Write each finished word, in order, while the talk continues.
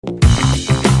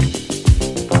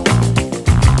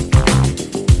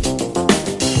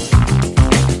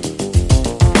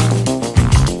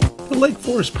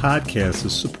Forest Podcast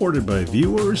is supported by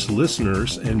viewers,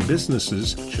 listeners, and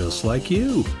businesses just like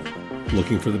you.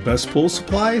 Looking for the best pool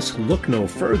supplies? Look no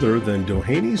further than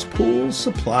Dohany's Pool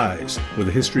Supplies. With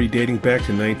a history dating back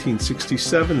to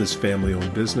 1967, this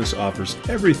family-owned business offers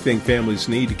everything families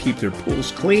need to keep their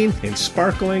pools clean and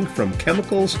sparkling, from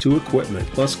chemicals to equipment.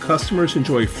 Plus, customers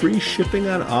enjoy free shipping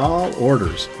on all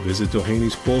orders. Visit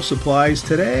Dohany's Pool Supplies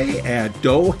today at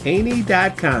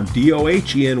doheny.com,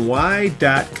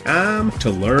 DOHENY.com, to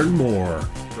learn more.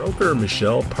 Broker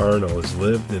Michelle Parno has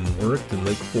lived and worked in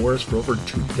Lake Forest for over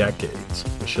 2 decades.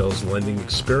 Michelle's lending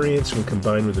experience, when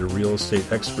combined with her real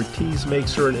estate expertise,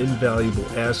 makes her an invaluable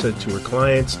asset to her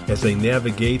clients as they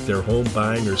navigate their home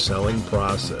buying or selling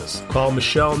process. Call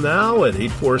Michelle now at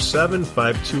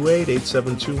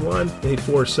 847-528-8721,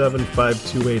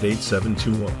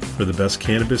 847-528-8721. For the best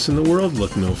cannabis in the world,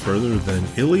 look no further than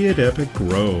Iliad Epic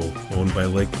Grow. Owned by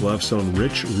Lake Bluff's own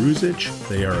Rich Ruzich,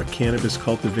 they are a cannabis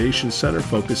cultivation center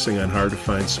focusing on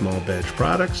hard-to-find small batch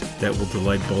products that will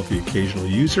delight both the occasional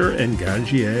user and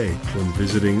ganjier. When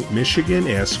visiting Michigan,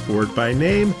 ask for it by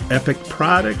name. Epic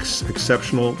Products,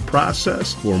 exceptional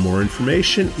process. For more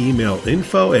information, email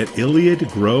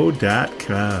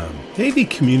info@iliadgrow.com. Havey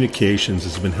Communications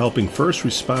has been helping first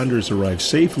responders arrive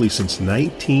safely since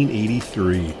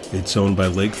 1983. It's owned by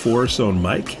Lake Forest's own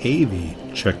Mike Havey.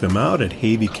 Check them out at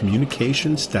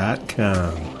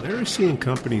haveycommunications.com. Laracy &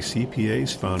 Company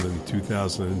CPAs, founded in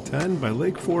 2010 by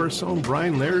Lake Forest's own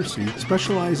Brian Laracy,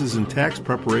 specializes in tax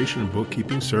preparation and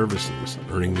bookkeeping services.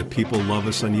 Earning the People Love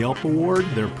Us on Yelp award,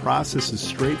 their process is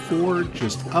straightforward.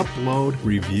 Just upload,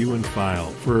 review, and file.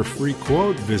 For a free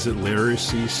quote, visit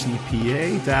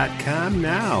LaracyCPA.com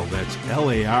now. That's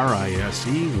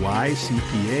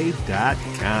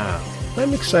LARISEYCPA.com.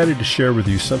 I'm excited to share with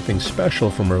you something special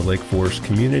from our Lake Forest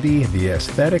community, the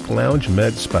Aesthetic Lounge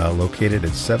Med Spa, located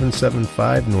at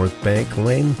 775 North Bank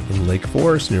Lane in Lake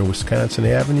Forest near Wisconsin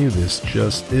Avenue. This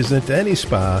just isn't any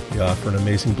spa. They offer an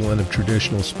amazing blend of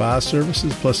traditional spa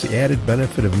services, plus the added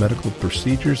benefit of medical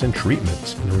procedures and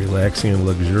treatments. In a relaxing and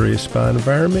luxurious spa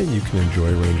environment, you can enjoy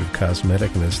a range of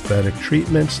cosmetic and aesthetic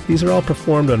treatments. These are all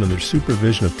performed under the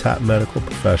supervision of top medical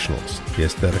professionals. The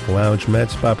Aesthetic Lounge Med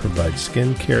Spa provides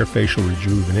skin care, facial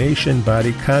rejuvenation,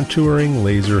 body contouring,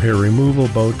 laser hair removal,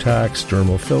 Botox,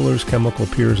 dermal fillers, chemical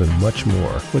peels, and much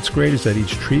more. What's great is that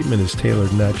each treatment is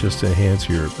tailored not just to enhance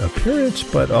your appearance,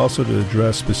 but also to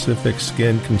address specific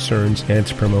skin concerns and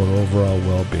to promote overall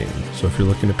well-being. So if you're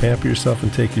looking to pamper yourself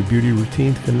and take your beauty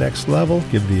routine to the next level,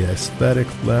 give the Aesthetic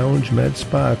Lounge Med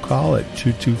Spa a call at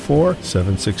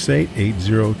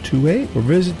 224-768-8028 or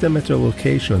visit them at their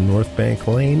location on North Bank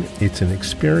Lane. It's an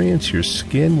experience your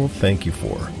skin will thank you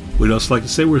for. We'd also like to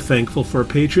say we're thankful for our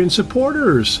Patreon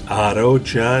supporters, Otto,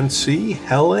 John C.,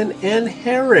 Helen, and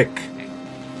Herrick.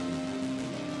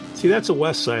 See, that's a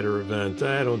West Sider event.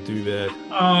 I don't do that.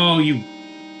 Oh, you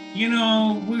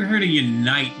know, we're here to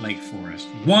unite Lake Forest.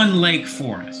 One Lake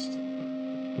Forest.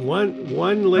 One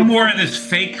Lake. No more of this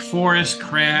fake forest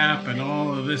crap and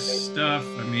all of this stuff.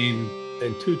 I mean,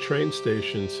 and 2 train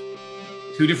stations.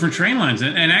 2 different train lines.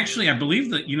 And actually, I believe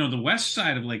that, the west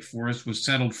side of Lake Forest was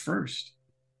settled first,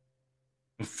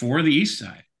 before the east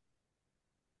side.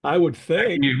 I would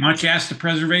think. Why don't you ask the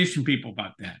preservation people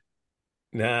about that?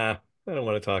 Nah, I don't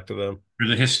want to talk to them. Or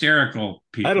the hysterical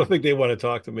people. I don't think they want to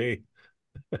talk to me.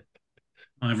 Well,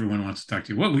 everyone wants to talk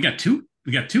to you. What? We got two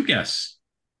guests.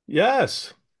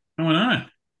 Yes. What's going on?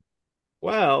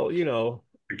 Well,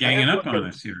 they're ganging up on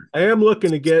us here. I am looking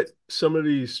to get some of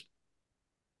these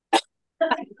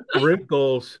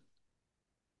wrinkles.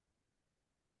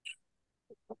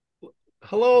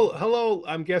 Hello,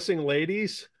 I'm guessing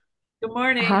ladies. Good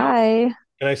morning. Hi.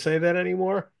 Can I say that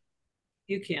anymore?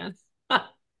 You can.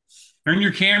 Turn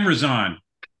your cameras on.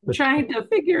 I'm trying to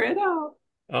figure it out.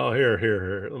 Oh,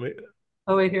 here. Let me.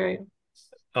 Oh, wait, here I am.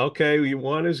 Okay,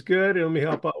 one is good. Let me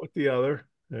help out with the other.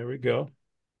 There we go.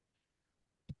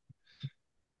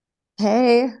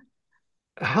 Hey.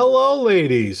 Hello,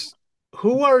 ladies.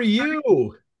 Who are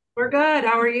you? We're good.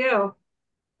 How are you?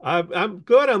 I'm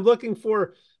good. I'm looking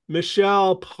for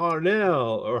Michelle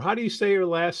Parnell, or how do you say your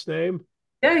last name?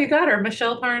 Yeah, you got her,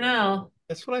 Michelle Parnell.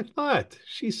 That's what I thought.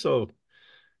 She's so.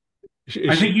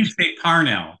 I think you say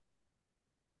Parnell.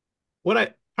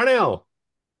 Parnell.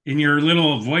 In your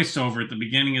little voiceover at the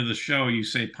beginning of the show, you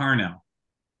say Parnell.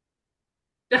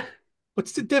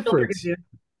 What's the difference?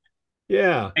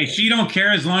 Yeah. Hey, she don't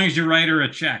care as long as you write her a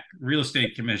check, real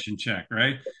estate commission check,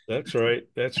 right? That's right.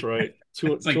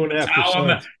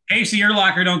 2.5%. Casey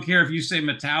Urlacher don't care if you say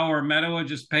Matao or Metawa,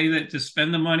 just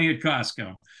spend the money at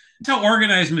Costco. That's how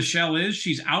organized Michelle is.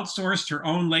 She's outsourced her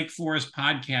own Lake Forest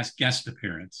podcast guest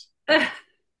appearance.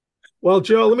 Well,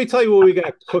 Joe, let me tell you what we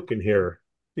got cooking here.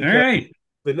 All Because right.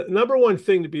 the number one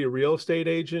thing to be a real estate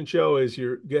agent, Joe, is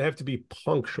you have to be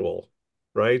punctual,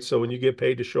 right? So when you get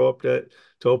paid to show up to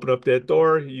open up that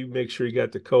door, you make sure you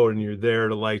got the code and you're there,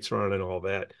 the lights are on and all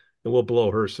that. And we'll blow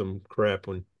her some crap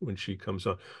when she comes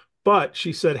on. But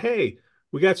she said, "Hey,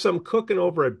 we got something cooking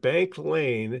over at Bank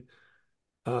Lane,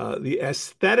 the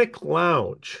Aesthetic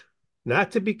Lounge."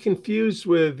 Not to be confused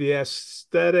with the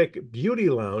Aesthetic Beauty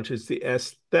Lounge. It's the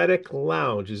Aesthetic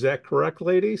Lounge. Is that correct,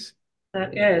 ladies?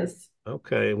 That is.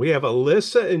 Okay, we have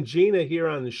Alyssa and Gina here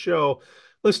on the show.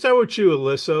 Let's start with you,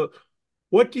 Alyssa.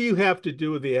 What do you have to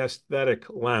do with the Aesthetic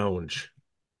Lounge?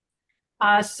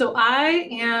 So I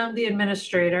am the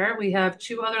administrator. We have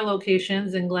two other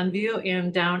locations in Glenview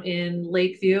and down in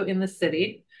Lakeview in the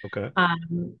city. Okay.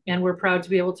 And we're proud to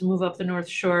be able to move up the North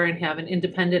Shore and have an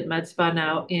independent med spa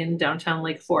now in downtown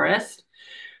Lake Forest.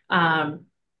 Um,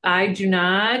 I do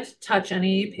not touch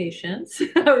any patients,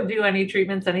 or do any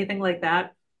treatments, anything like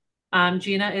that.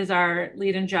 Gina is our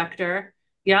lead injector.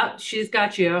 Yep, she's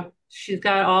got you. She's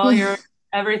got all your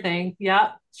everything.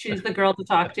 Yep, she's the girl to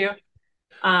talk to.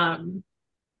 Um,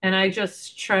 and I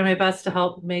just try my best to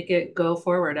help make it go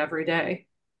forward every day.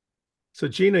 So,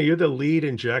 Gina, you're the lead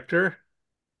injector.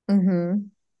 Mm-hmm.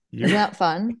 You Isn't that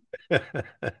fun?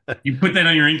 You put that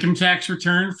on your income tax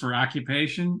return for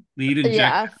occupation, lead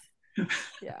injector. Yes.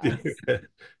 Yes.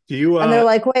 do you And they're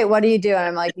like, wait, what do you do? And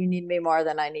I'm like, you need me more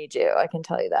than I need you. I can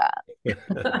tell you that.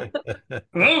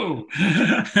 Oh.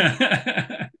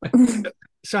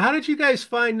 So how did you guys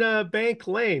find Bank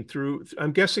Lane through,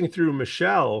 I'm guessing through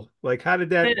Michelle? Like how did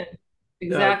that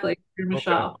Exactly. You're okay.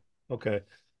 Michelle. Okay.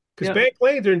 Because Yep. Bank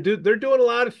Lane, they're doing a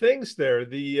lot of things there.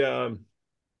 The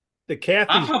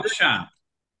Kathy's Pop-up shop.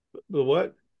 the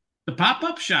what? The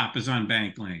pop-up shop is on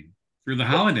Bank Lane through the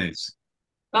holidays.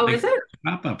 Oh, Like is it?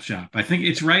 pop-up shop. I think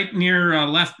it's right near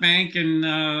Left Bank and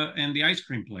the ice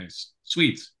cream place,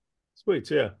 Sweets.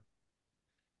 Sweets, yeah.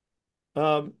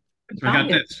 So I got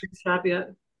Tanya this. didn't stop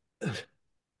yet.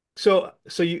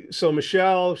 So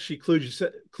Michelle, she clued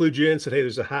you in, said, "Hey,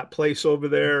 there's a hot place over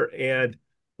there, and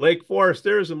Lake Forest,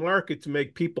 there's a market to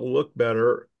make people look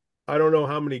better." I don't know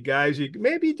how many guys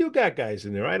maybe you do got guys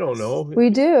in there. I don't know. We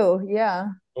do. Yeah.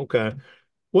 Okay.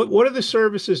 What are the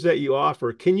services that you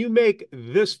offer? Can you make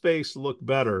this face look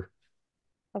better?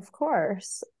 Of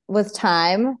course. With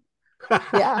time.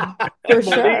 Yeah, for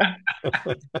sure.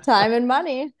 Time and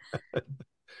money.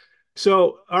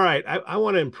 So, all right, I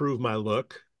want to improve my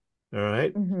look. All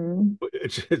right. Mm-hmm.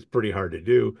 It's pretty hard to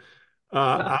do.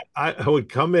 I would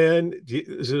come in.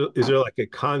 Is there like a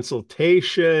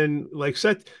consultation, like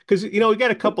set? Because we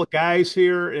got a couple of guys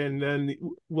here, and then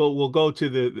we'll go to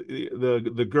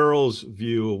the girls'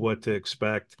 view of what to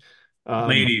expect.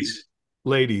 Ladies.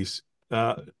 Ladies,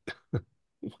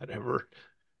 whatever.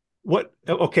 What?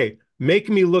 Okay, make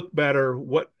me look better.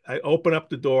 What? I open up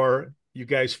the door. You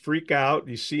guys freak out.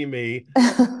 You see me,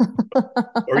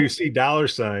 or you see dollar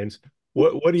signs.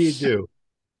 What do you do?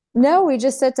 No, we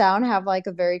just sit down, have like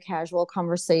a very casual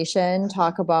conversation,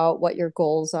 talk about what your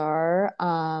goals are,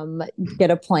 get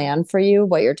a plan for you,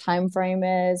 what your time frame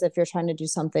is, if you're trying to do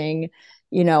something,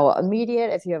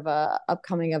 immediate, if you have a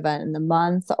upcoming event in the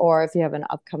month, or if you have an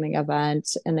upcoming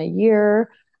event in a year.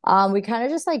 We kind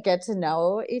of just like get to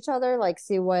know each other, like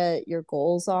see what your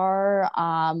goals are.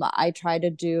 I try to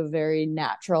do a very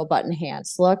natural but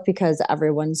enhanced look because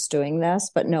everyone's doing this,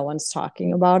 but no one's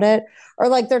talking about it. Or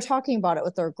like they're talking about it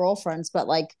with their girlfriends, but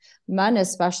like men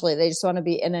especially, they just want to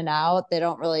be in and out. They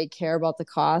don't really care about the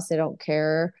cost. They don't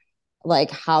care like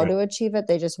how Right. to achieve it.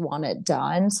 They just want it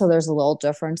done. So there's a little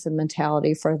difference in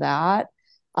mentality for that.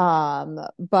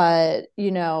 But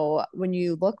when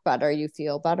you look better, you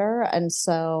feel better. And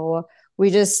so we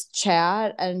just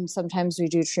chat, and sometimes we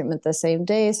do treatment the same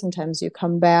day, sometimes you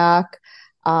come back.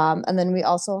 And then we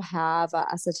also have a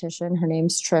esthetician. Her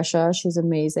name's Trisha. She's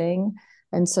amazing.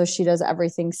 And so she does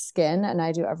everything skin, and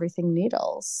I do everything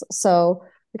needles. So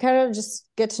we kind of just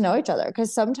get to know each other,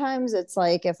 because sometimes it's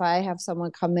like if I have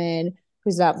someone come in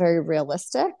who's not very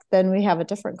realistic, then we have a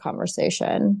different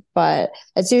conversation. But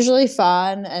it's usually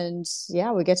fun, and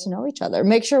yeah, we get to know each other.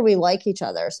 Make sure we like each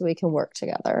other so we can work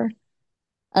together.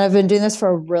 And I've been doing this for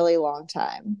a really long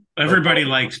time. Everybody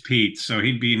likes Pete, so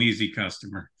he'd be an easy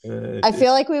customer. I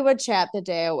feel like we would chat the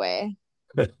day away.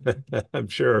 I'm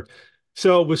sure.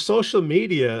 So with social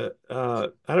media, I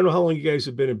don't know how long you guys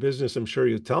have been in business. I'm sure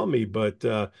you'll tell me, but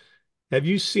have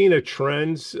you seen a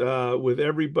trend with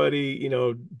everybody,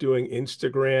 doing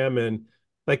Instagram, and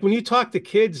like when you talk to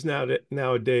kids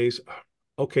nowadays,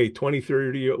 okay, 20,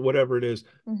 30, whatever it is,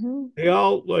 Mm-hmm. they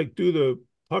all like do the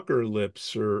pucker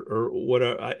lips or what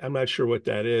I'm not sure what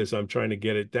that is. I'm trying to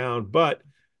get it down. But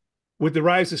with the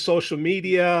rise of social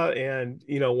media and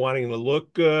wanting to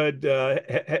look good,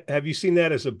 have you seen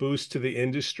that as a boost to the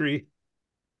industry?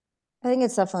 I think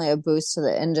it's definitely a boost to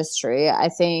the industry. I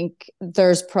think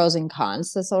there's pros and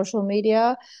cons to social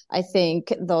media. I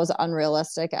think those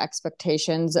unrealistic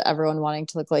expectations, everyone wanting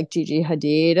to look like Gigi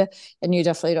Hadid, and you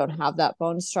definitely don't have that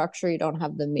bone structure. You don't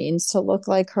have the means to look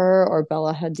like her or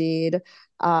Bella Hadid.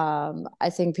 I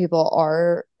think people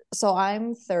are. So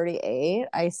I'm 38.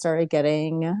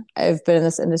 I've been in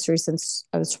this industry since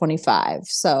I was 25.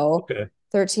 So Okay.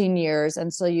 13 years.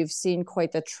 And so you've seen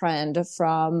quite the trend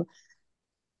from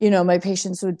my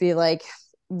patients would be like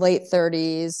late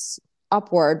 30s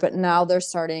upward, but now they're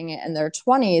starting in their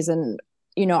 20s. And,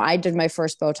 I did my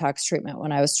first Botox treatment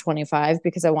when I was 25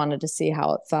 because I wanted to see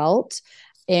how it felt.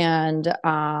 And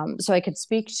so I could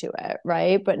speak to it,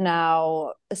 right? But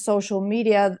now social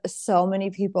media, so many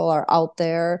people are out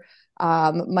there.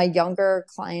 My younger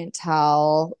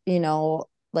clientele,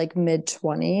 like mid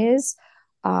 20s,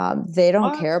 they don't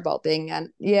What? care about being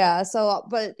on. Yeah. So,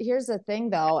 but here's the thing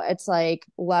though, it's like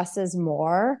less is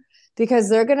more because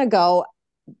they're going to go,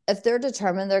 if they're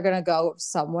determined, they're going to go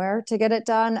somewhere to get it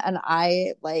done. And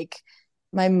I like,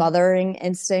 my mothering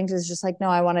instinct is just like, no,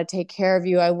 I want to take care of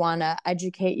you. I want to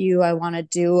educate you. I want to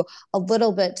do a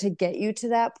little bit to get you to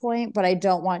that point, but I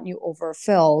don't want you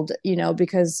overfilled,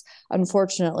 because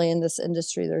unfortunately in this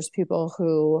industry, there's people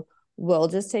who will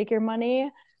just take your money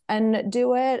and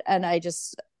do it. And I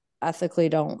just ethically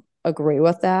don't agree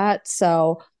with that.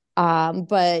 So,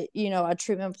 but a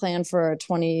treatment plan for a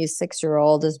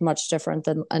 26-year-old is much different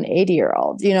than an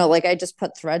 80-year-old. Like I just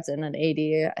put threads in an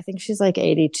 80, I think she's like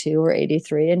 82 or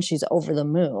 83 and she's over the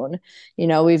moon.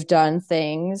 We've done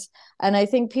things and I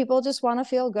think people just want to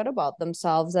feel good about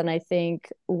themselves. And I think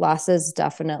less is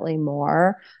definitely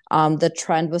more. The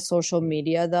trend with social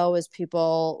media though is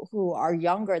people who are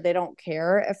younger, they don't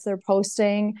care if they're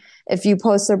posting. If you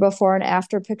post their before and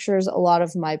after pictures, a lot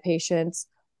of my patients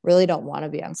really don't want to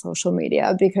be on social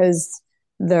media because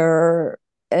they're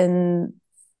in,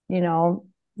 you know,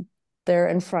 they're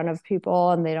in front of people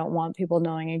and they don't want people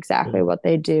knowing exactly what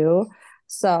they do.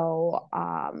 So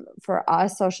for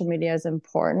us, social media is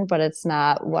important, but it's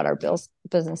not what our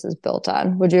business is built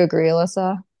on. Would you agree,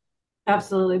 Alyssa?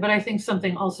 Absolutely. But I think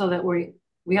something also that we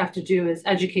have to do is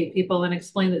educate people and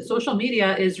explain that social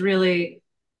media is really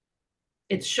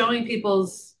it's showing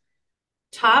people's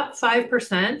top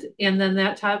 5%, and then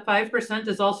that top 5%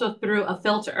 is also through a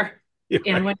filter. Yeah,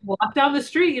 And right. when you walk down the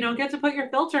street, you don't get to put your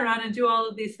filter on and do all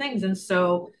of these things. And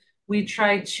so we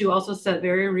try to also set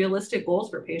very realistic goals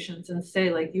for patients and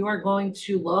say, like, you are going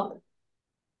to look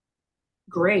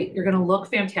great. You're going to look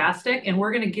fantastic. And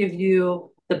we're going to give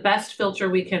you the best filter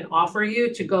we can offer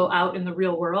you to go out in the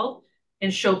real world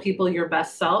and show people your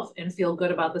best self and feel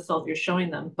good about the self you're showing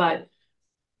them. But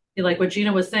like what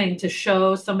Gina was saying, to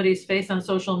show somebody's face on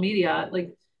social media,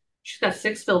 like she's got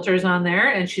 6 filters on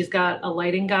there and she's got a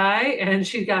lighting guy and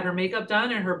she's got her makeup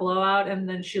done and her blowout, and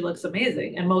then she looks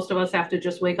amazing. And most of us have to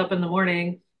just wake up in the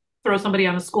morning, throw somebody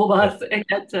on a school Yeah. bus and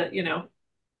get to,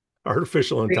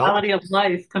 Artificial reality intelligence. of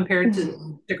life compared to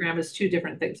Instagram is two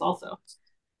different things also.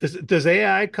 Does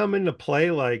AI come into play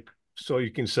like so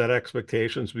you can set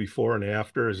expectations before and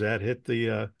after? Has that hit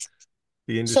the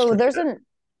So industry?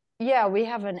 yeah, we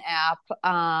have an app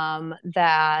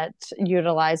that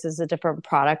utilizes the different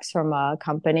products from a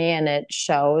company and it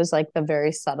shows like the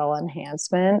very subtle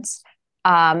enhancements.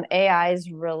 AI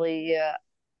is really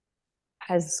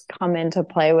has come into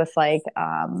play with like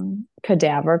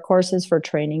cadaver courses for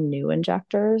training new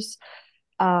injectors.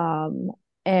 Um,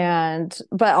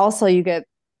 but also you get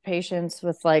patients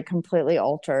with like completely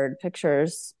altered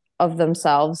pictures of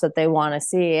themselves that they want to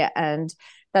see. And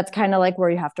that's kind of like where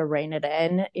you have to rein it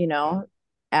in,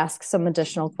 ask some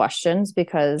additional questions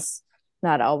because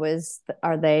not always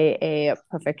are they a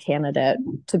perfect candidate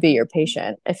to be your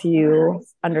patient, if you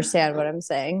understand what I'm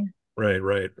saying. Right,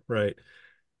 right, right.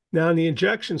 Now, in the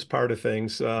injections part of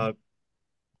things, how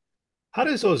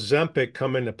does Ozempic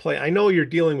come into play? I know you're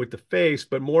dealing with the face,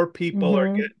 but more people are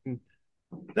Mm-hmm. getting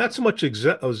not so much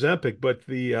Ozempic, but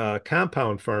the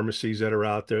compound pharmacies that are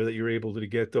out there that you're able to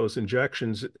get those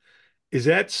injections. Is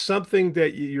that something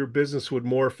that your business would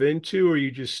morph into, or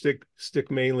you just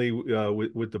stick mainly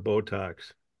with the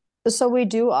Botox? So we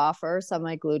do offer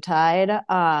semaglutide.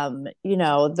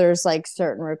 There's like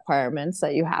certain requirements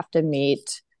that you have to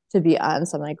meet to be on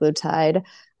semaglutide.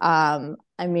 I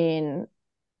mean,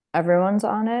 everyone's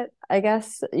on it, I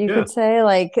guess you Yeah. could say.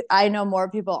 Like I know more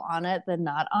people on it than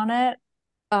not on it.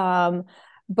 Um,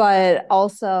 but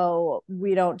also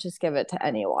we don't just give it to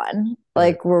anyone. Right.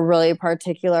 Like we're really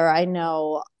particular. I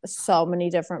know so many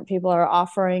different people are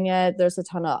offering it. There's a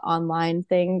ton of online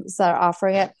things that are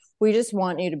offering it. We just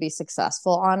want you to be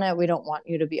successful on it. We don't want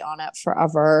you to be on it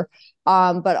forever.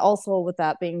 But also with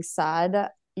that being said,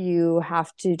 you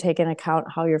have to take into account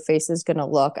how your face is going to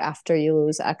look after you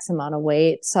lose X amount of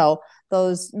weight. So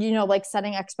those, like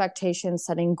setting expectations,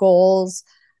 setting goals.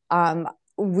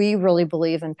 We really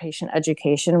believe in patient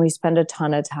education. We spend a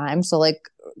ton of time. So like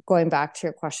going back to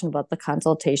your question about the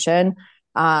consultation,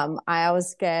 I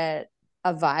always get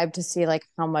a vibe to see like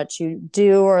how much you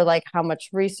do or like how much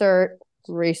research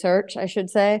I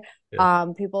should say,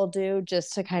 people do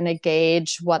just to kind of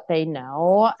gauge what they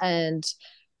know. And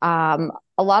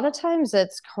a lot of times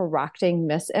it's correcting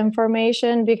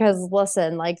misinformation because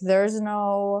listen, like there's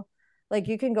no like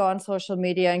you can go on social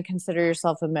media and consider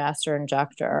yourself a master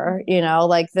injector,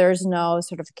 like there's no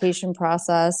certification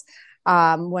process.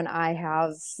 When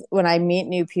I meet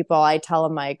new people, I tell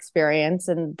them my experience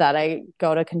and that I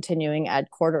go to continuing ed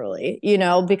quarterly,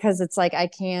 because it's like I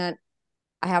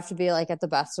have to be like at the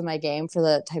best of my game for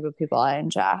the type of people I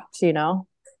inject.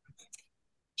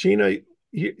 Gina,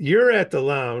 you're at the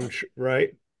lounge,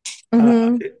 right?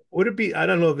 Mm-hmm. Would it be, I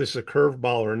don't know if this is a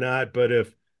curveball or not, but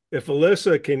if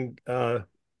Alyssa can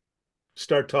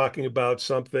start talking about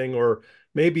something or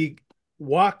maybe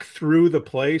walk through the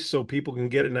place so people can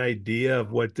get an idea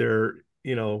of what their,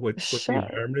 what the Sure.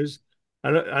 environment is.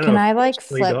 I don't know Can if I it's like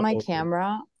cleaned flip up my over.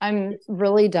 camera? I'm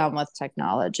really dumb with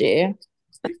technology.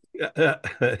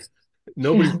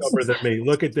 Nobody's dumber than me.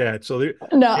 Look at that. So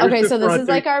No, there's okay, the so this front is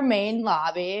there. like our main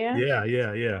lobby. Yeah,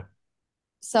 yeah, yeah.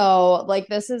 So like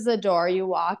this is the door you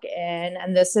walk in,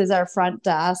 and this is our front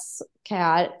desk.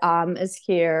 Cat is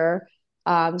here.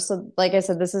 So like I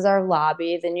said, this is our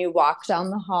lobby. Then you walk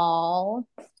down the hall,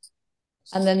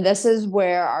 and then this is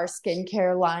where our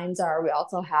skincare lines are. We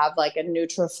also have like a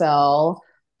Nutrafil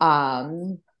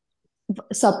um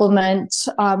supplement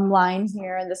line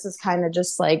here, and this is kind of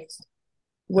just like The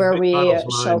where big we bottle's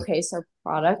mine. showcase our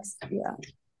products. Yeah.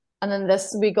 And then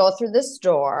we go through this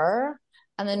door,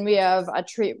 and then we have a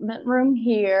treatment room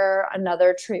here,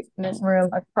 another treatment room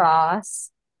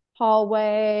across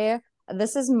hallway.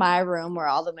 This is my room where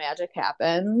all the magic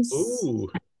happens. Ooh,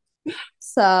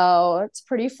 So it's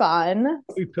pretty fun,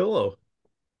 sweet pillow.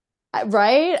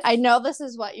 right? I know this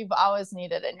is what you've always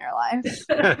needed in your life. He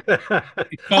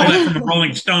stole that from a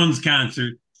Rolling Stones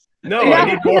concert. No, I Yeah.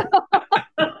 need more.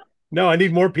 No, I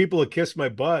need more people to kiss my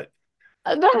butt.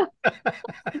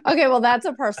 Okay, well, that's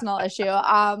a personal issue.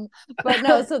 But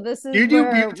no, so this is You do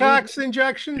where we, Botox They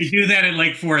injections? do that at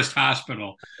Lake Forest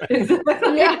Hospital.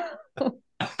 Exactly. yeah.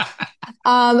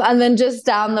 And then just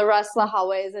down the rest of the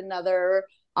hallway is another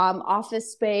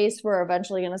office space. We're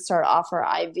eventually going to start offer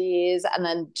IVs and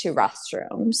then two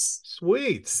restrooms.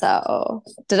 Sweet. So,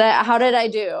 how did I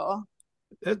do?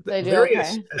 Did I do Very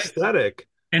okay? aesthetic.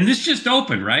 And this just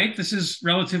opened, right? This is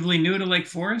relatively new to Lake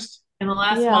Forest. In the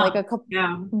last Yeah, like month. a couple.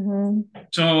 Yeah. Mhm.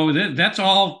 So that's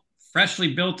all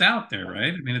freshly built out there,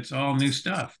 right? I mean, it's all new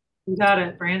stuff. You got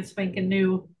it. Brand spanking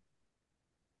new.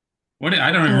 I don't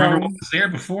even remember Yeah. what was there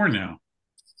before now.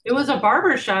 It was a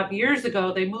barber shop years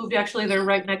ago. They moved, actually, they're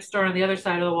right next door on the other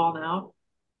side of the wall now.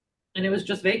 And it was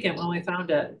just vacant when we found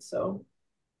it. So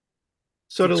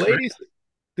So the Looks great. ladies,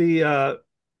 the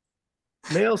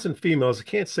males and females, I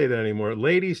can't say that anymore.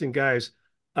 Ladies and guys,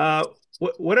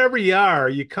 whatever you are,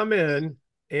 you come in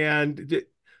and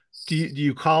do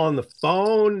you call on the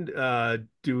phone?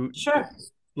 sure.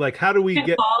 Like how do we You can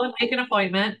get call and make an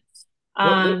appointment. what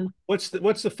Um, what's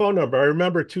the phone number? I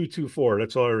remember 224.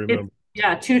 That's all I it's remember.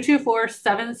 yeah,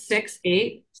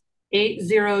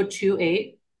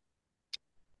 224-768-8028.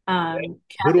 Who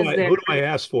Kat do is I there. who do I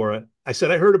ask for it? I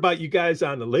said I heard about you guys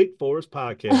on the Lake Forest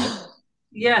podcast.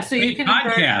 Yeah, so you Great can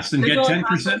podcast and get schedule a 10%.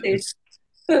 consultation.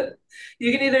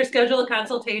 You can either schedule a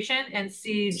consultation and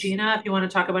see Gina if you want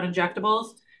to talk about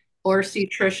injectables, or see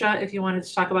Trisha if you wanted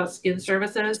to talk about skin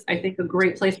services. I think a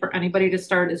great place for anybody to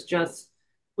start is just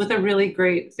with a really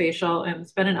great facial and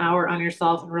spend an hour on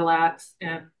yourself and relax.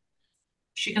 And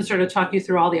she can sort of talk you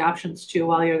through all the options too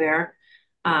while you're there.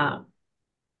 Um,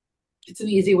 it's an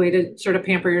easy way to sort of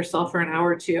pamper yourself for an hour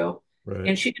or two. Right.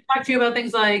 And she can talk to you about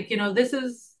things like,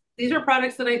 these are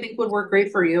products that I think would work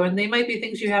great for you. And they might be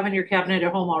things you have in your cabinet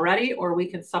at home already, or we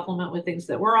can supplement with things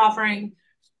that we're offering.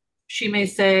 She may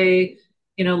say,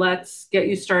 let's get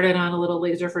you started on a little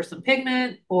laser for some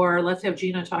pigment, or let's have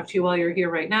Gina talk to you while you're here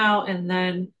right now, and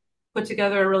then put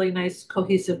together a really nice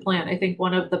cohesive plan. I think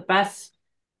one of the best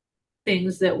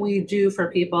things that we do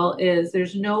for people is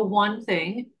there's no one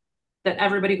thing that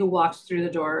everybody who walks through the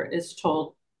door is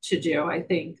told to do. I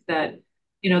think that,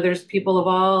 there's people of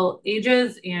all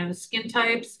ages and skin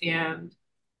types and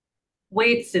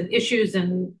weights and issues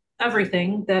and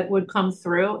everything that would come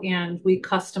through, and we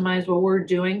customize what we're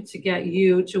doing to get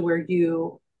you to where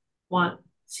you want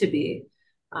to be.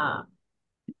 Um,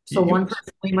 so You, one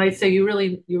person we might say you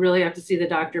really have to see the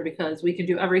doctor because we can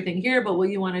do everything here, but what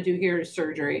you want to do here is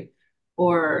surgery,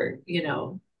 or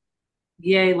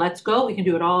yay, let's go. We can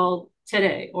do it all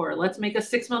today, or let's make a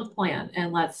 6-month plan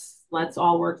and let's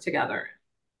all work together.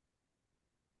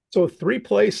 so 3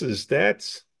 places,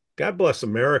 that's God bless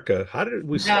America. How did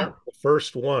we Yeah. start the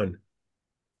first one?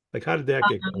 Like, how did that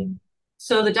get going?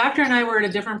 So the doctor and I were at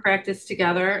a different practice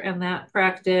together, and that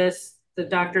practice, the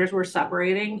doctors were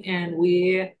separating, and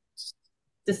we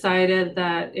decided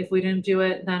that if we didn't do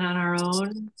it then on our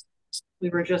own, we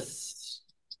were just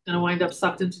going to wind up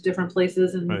sucked into different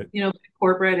places and, Right.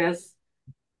 corporate as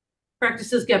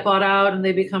practices get bought out and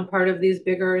they become part of these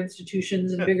bigger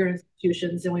institutions and Yeah. bigger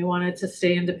institutions, and we wanted to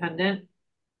stay independent.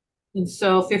 And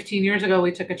so 15 years ago,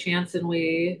 we took a chance and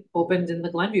we opened in the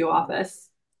Glenview office.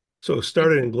 So it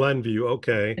started in Glenview.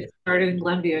 Okay. It started in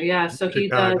Glenview, yeah. So he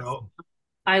does Chicago.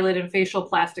 eyelid and facial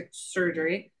plastic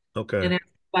surgery. Okay. And after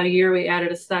about a year, we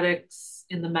added aesthetics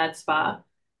in the med spa.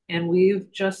 And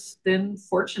we've just been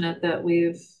fortunate that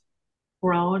we've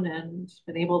grown and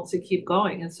been able to keep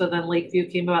going. And so then Lakeview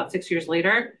came about 6 years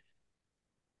later.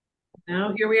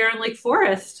 Now here we are in Lake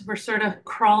Forest. We're sort of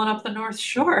crawling up the North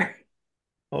Shore.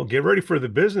 Oh, get ready for the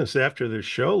business after this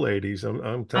show, ladies. I'm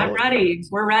I'm telling you. ready.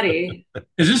 We're ready.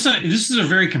 This is a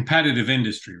very competitive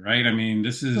industry, right? I mean,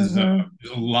 this is Mhm.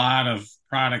 there's a lot of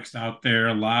products out there,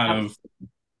 a lot of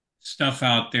stuff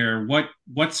out there.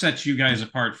 What sets you guys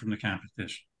apart from the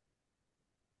competition?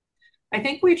 I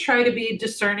think we try to be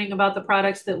discerning about the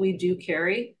products that we do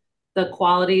carry, the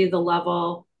quality, the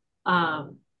level,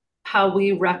 um, how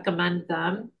we recommend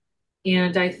them.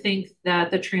 And I think that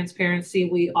the transparency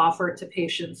we offer to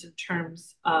patients in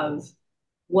terms of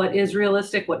what is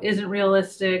realistic, what isn't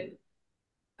realistic,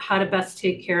 how to best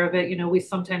take care of it. We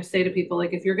sometimes say to people,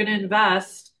 like, if you're going to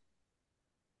invest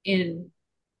in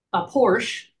a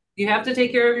Porsche, you have to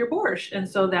take care of your Porsche. And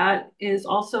so that is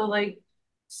also like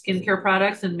skincare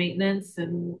products and maintenance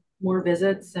and more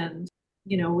visits. And,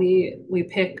 we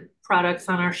pick products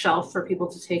on our shelf for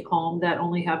people to take home that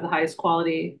only have the highest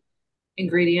quality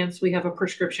ingredients. We have a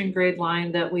prescription grade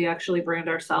line that we actually brand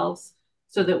ourselves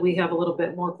so that we have a little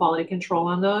bit more quality control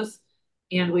on those.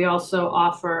 And we also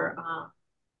offer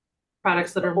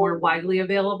products that are more widely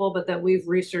available, but that we've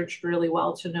researched really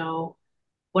well to know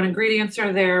what ingredients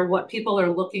are there, what people are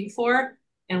looking for,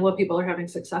 and what people are having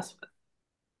success with.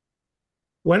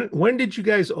 When did you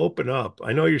guys open up?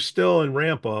 I know you're still in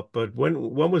ramp up, but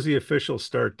when was the official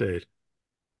start date?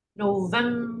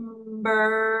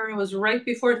 November, it was right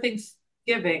before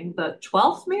Thanksgiving, the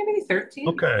 12th, maybe 13th.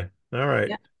 Okay. All right.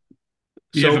 Yeah.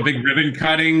 Do you have So a big ribbon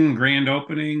cutting, grand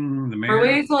opening, the We're mayor?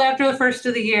 waiting till after the first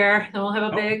of the year, then we'll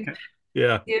have a Oh, big, okay.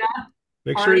 yeah, yeah,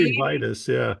 make sure you party. invite us.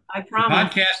 Yeah. I The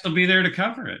promise. podcast will be there to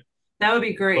cover it. That would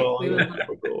be great. We Oh, would yeah. love.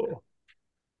 Cool.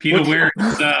 Pete will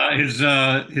What's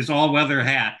wear his all-weather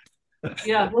hat.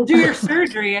 Yeah, we'll do your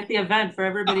surgery at the event for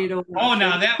everybody to Oh, watch.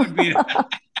 now that would be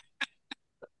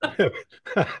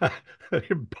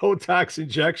Botox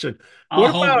injection. I'll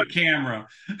What hold about the camera.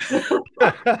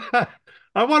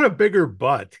 I want a bigger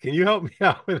butt. Can you help me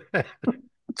out with that? People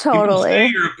say Totally.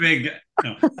 you're a big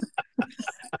no.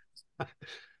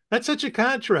 That's such a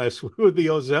contrast with the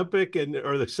Ozempic and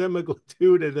or the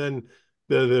semaglutide and then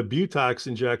the Botox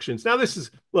injections. Now this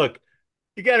is look,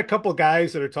 you got a couple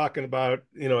guys that are talking about,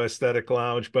 aesthetic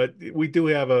lounge, but we do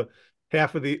have a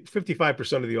half of the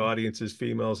 55% of the audience is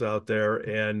females out there.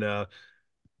 And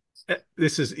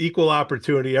this is equal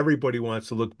opportunity. Everybody wants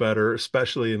to look better,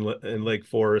 especially in Lake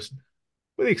Forest,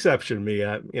 with the exception of me.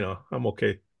 I'm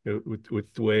okay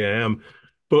with the way I am.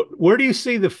 But where do you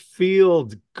see the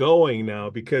field going now?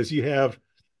 Because you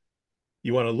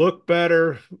want to look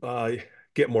better,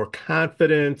 get more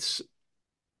confidence,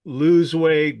 lose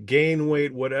weight, gain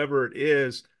weight, whatever it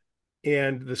is.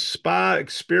 And the spa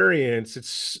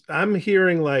experience, I'm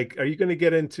hearing like, are you going to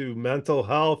get into mental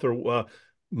health or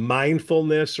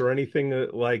mindfulness or anything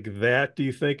like that, do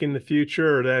you think in the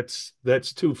future, or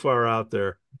that's too far out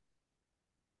there?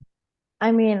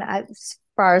 I mean, as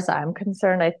far as I'm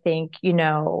concerned, I think,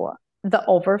 the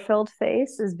overfilled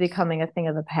face is becoming a thing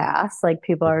of the past. Like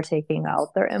people are taking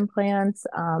out their implants.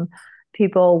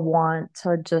 People want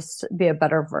to just be a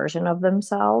better version of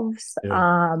themselves.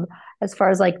 Yeah. As far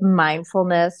as like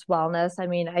mindfulness, wellness, I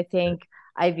mean, I think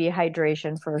IV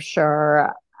hydration for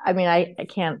sure. I mean, I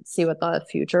can't see what the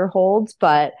future holds,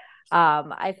 but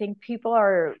I think people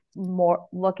are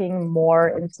looking more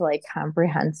into like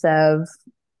comprehensive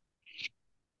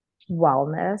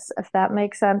wellness, if that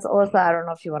makes sense. Alyssa, I don't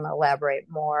know if you want to elaborate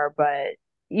more, but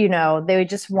they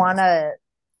just want to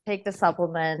take the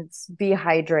supplements, be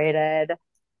hydrated,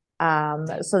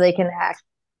 so they can act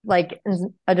like,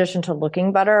 in addition to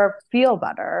looking better, feel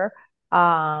better.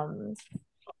 But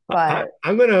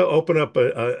I'm going to open up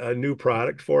a new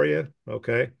product for you.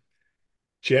 Okay.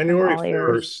 January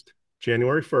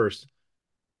 1st,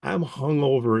 I'm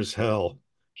hungover as hell.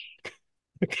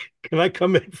 Can I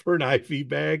come in for an IV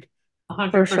bag?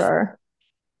 100%. For sure.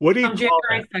 What do you call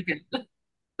January that? 2nd.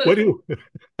 What do you,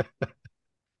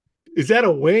 is that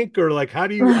a wink, or like, how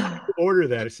do you order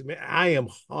that? I said, man, I am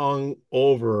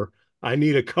hungover. I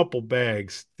need a couple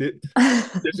bags. Is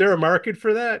there a market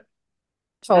for that?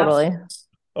 Totally.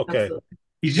 Okay. Absolutely.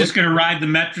 He's just going to ride the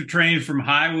Metro train from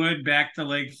Highwood back to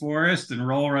Lake Forest and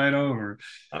roll right over.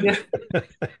 Yeah.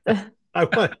 I'll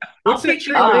be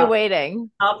waiting.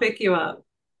 I'll pick you up.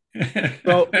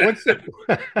 So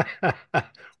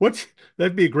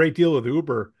that'd be a great deal with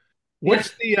Uber.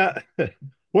 What's the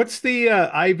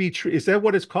IV is that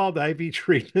what it's called, IV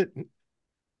treatment?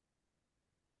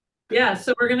 Yeah,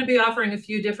 so we're going to be offering a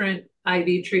few different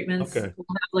IV treatments. Okay. We'll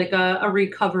have like a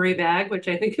recovery bag, which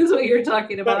I think is what you're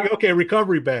talking about. Okay,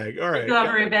 recovery bag. All right.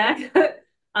 Recovery bag.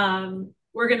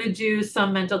 We're going to do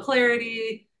some mental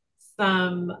clarity,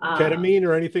 some ketamine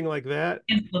or anything like that.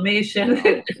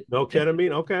 Inflammation. No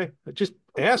ketamine. Okay. Just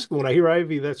ask when I hear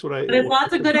IV. That's what I. There's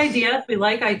lots of good ideas. We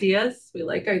like ideas.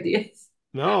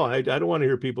 No, I don't want to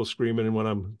hear people screaming when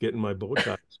I'm getting my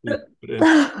Botox.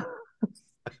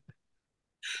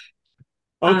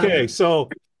 Okay, so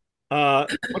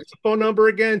what's the phone number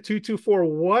again? 224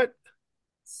 what?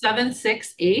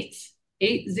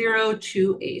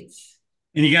 768-8028.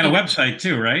 And you got a website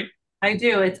too, right? I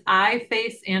do. It's eye,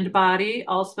 face, and body,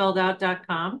 all spelled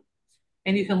out.com.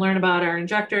 And you can learn about our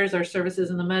injectors, our services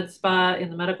in the med spa,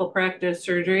 in the medical practice,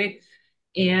 surgery.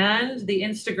 And the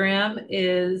Instagram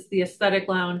is the Aesthetic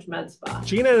Lounge Med Spa.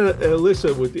 Gina and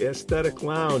Alyssa with the Aesthetic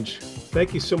Lounge.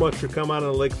 Thank you so much for coming on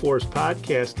the Lake Forest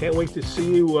podcast. Can't wait to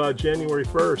see you January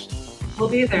 1st. We'll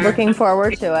be there. Looking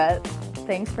forward to it.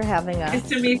 Thanks for having us. Nice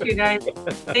to meet you guys.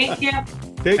 Thank you.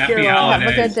 Take Happy care. holidays.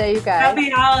 Have a good day, you guys. Happy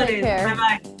holidays. Take care.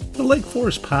 Bye-bye. The Lake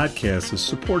Forest podcast is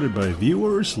supported by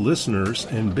viewers, listeners,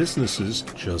 and businesses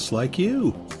just like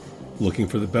you. Looking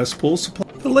for the best pool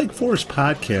supply? The Lake Forest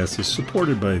podcast is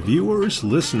supported by viewers,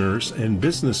 listeners, and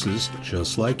businesses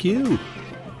just like you.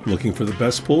 Looking for the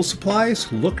best pool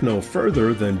supplies? Look no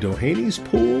further than Dohany's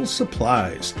Pool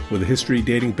Supplies. With a history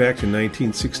dating back to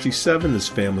 1967, this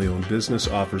family-owned business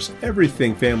offers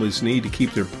everything families need to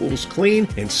keep their pools clean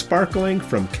and sparkling,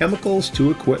 from chemicals to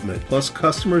equipment. Plus,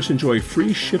 customers enjoy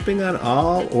free shipping on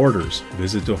all orders.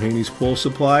 Visit Dohany's Pool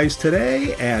Supplies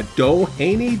today at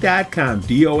doheny.com,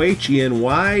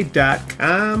 DOHENY.com,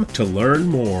 to learn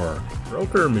more.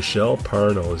 Broker Michelle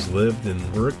Parno has lived and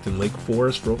worked in Lake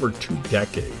Forest for over 2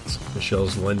 decades.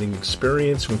 Michelle's lending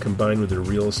experience, when combined with her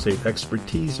real estate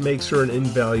expertise, makes her an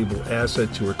invaluable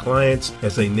asset to her clients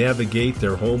as they navigate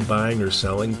their home buying or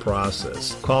selling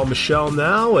process. Call Michelle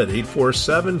now at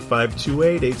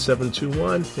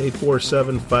 847-528-8721,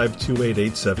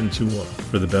 847-528-8721.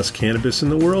 For the best cannabis in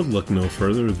the world, look no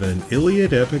further than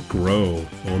Iliad Epic Grow.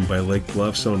 Owned by Lake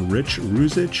Bluff's own Rich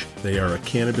Ruzich, they are a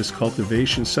cannabis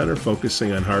cultivation center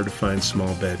focusing on hard-to-find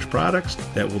small batch products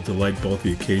that will delight both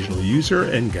the occasional user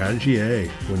and ganjier.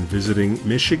 When visiting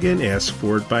Michigan, ask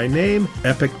for it by name.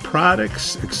 Epic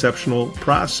Products, exceptional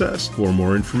process. For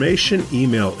more information,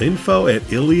 email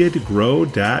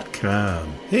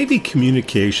info@iliadgrow.com. AV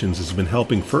Communications has been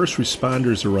helping first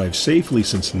responders arrive safely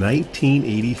since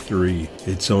 1983.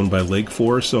 It's owned by Lake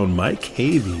Forest's own Mike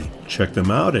Havey. Check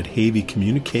them out at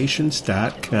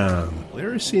haveycommunications.com.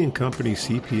 Laracy & Company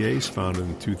CPAs, founded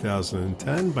in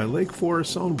 2010 by Lake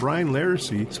Forest's own Brian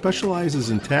Laracy,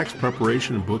 specializes in tax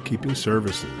preparation and bookkeeping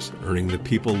services. Earning the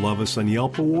People Love Us on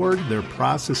Yelp award, their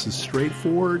process is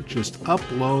straightforward. Just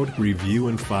upload, review,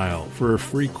 and file. For a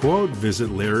free quote, visit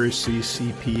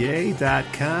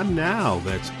LaracyCPA.com now.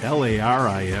 That's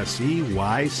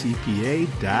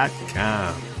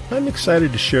LARISEYCPA.com. I'm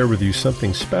excited to share with you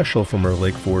something special from our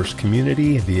Lake Forest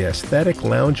community, the Aesthetic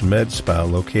Lounge Med Spa,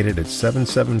 located at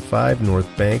 775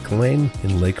 North Bank Lane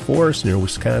in Lake Forest near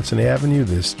Wisconsin Avenue.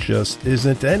 This just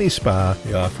isn't any spa.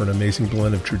 They offer an amazing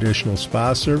blend of traditional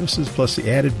spa services plus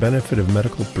the added benefit of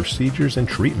medical procedures and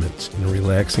treatments. In a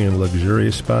relaxing and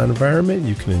luxurious spa environment,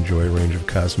 you can enjoy a range of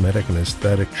cosmetic and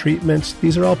aesthetic treatments.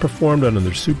 These are all performed under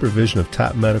the supervision of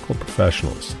top medical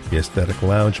professionals. The Aesthetic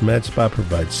Lounge Med Spa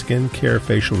provides skin care,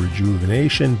 facial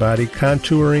rejuvenation, body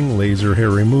contouring, laser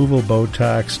hair removal,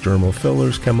 Botox, dermal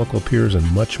fillers, chemical peels,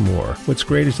 and much more. What's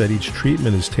great is that each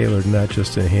treatment is tailored not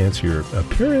just to enhance your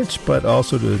appearance, but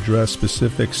also to address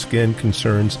specific skin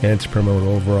concerns and to promote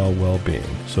overall well-being.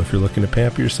 So if you're looking to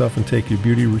pamper yourself and take your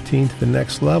beauty routine to the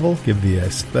next level, give the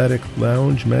Aesthetic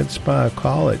Lounge Med Spa a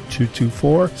call at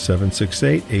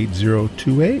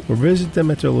 224-768-8028 or visit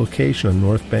them at their location on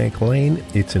North Bank Lane.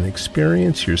 It's an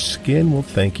experience your skin will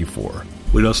thank you for.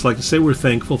 We'd also like to say we're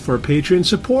thankful for our Patreon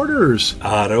supporters,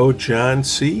 Otto, John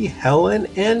C., Helen,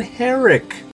 and Herrick.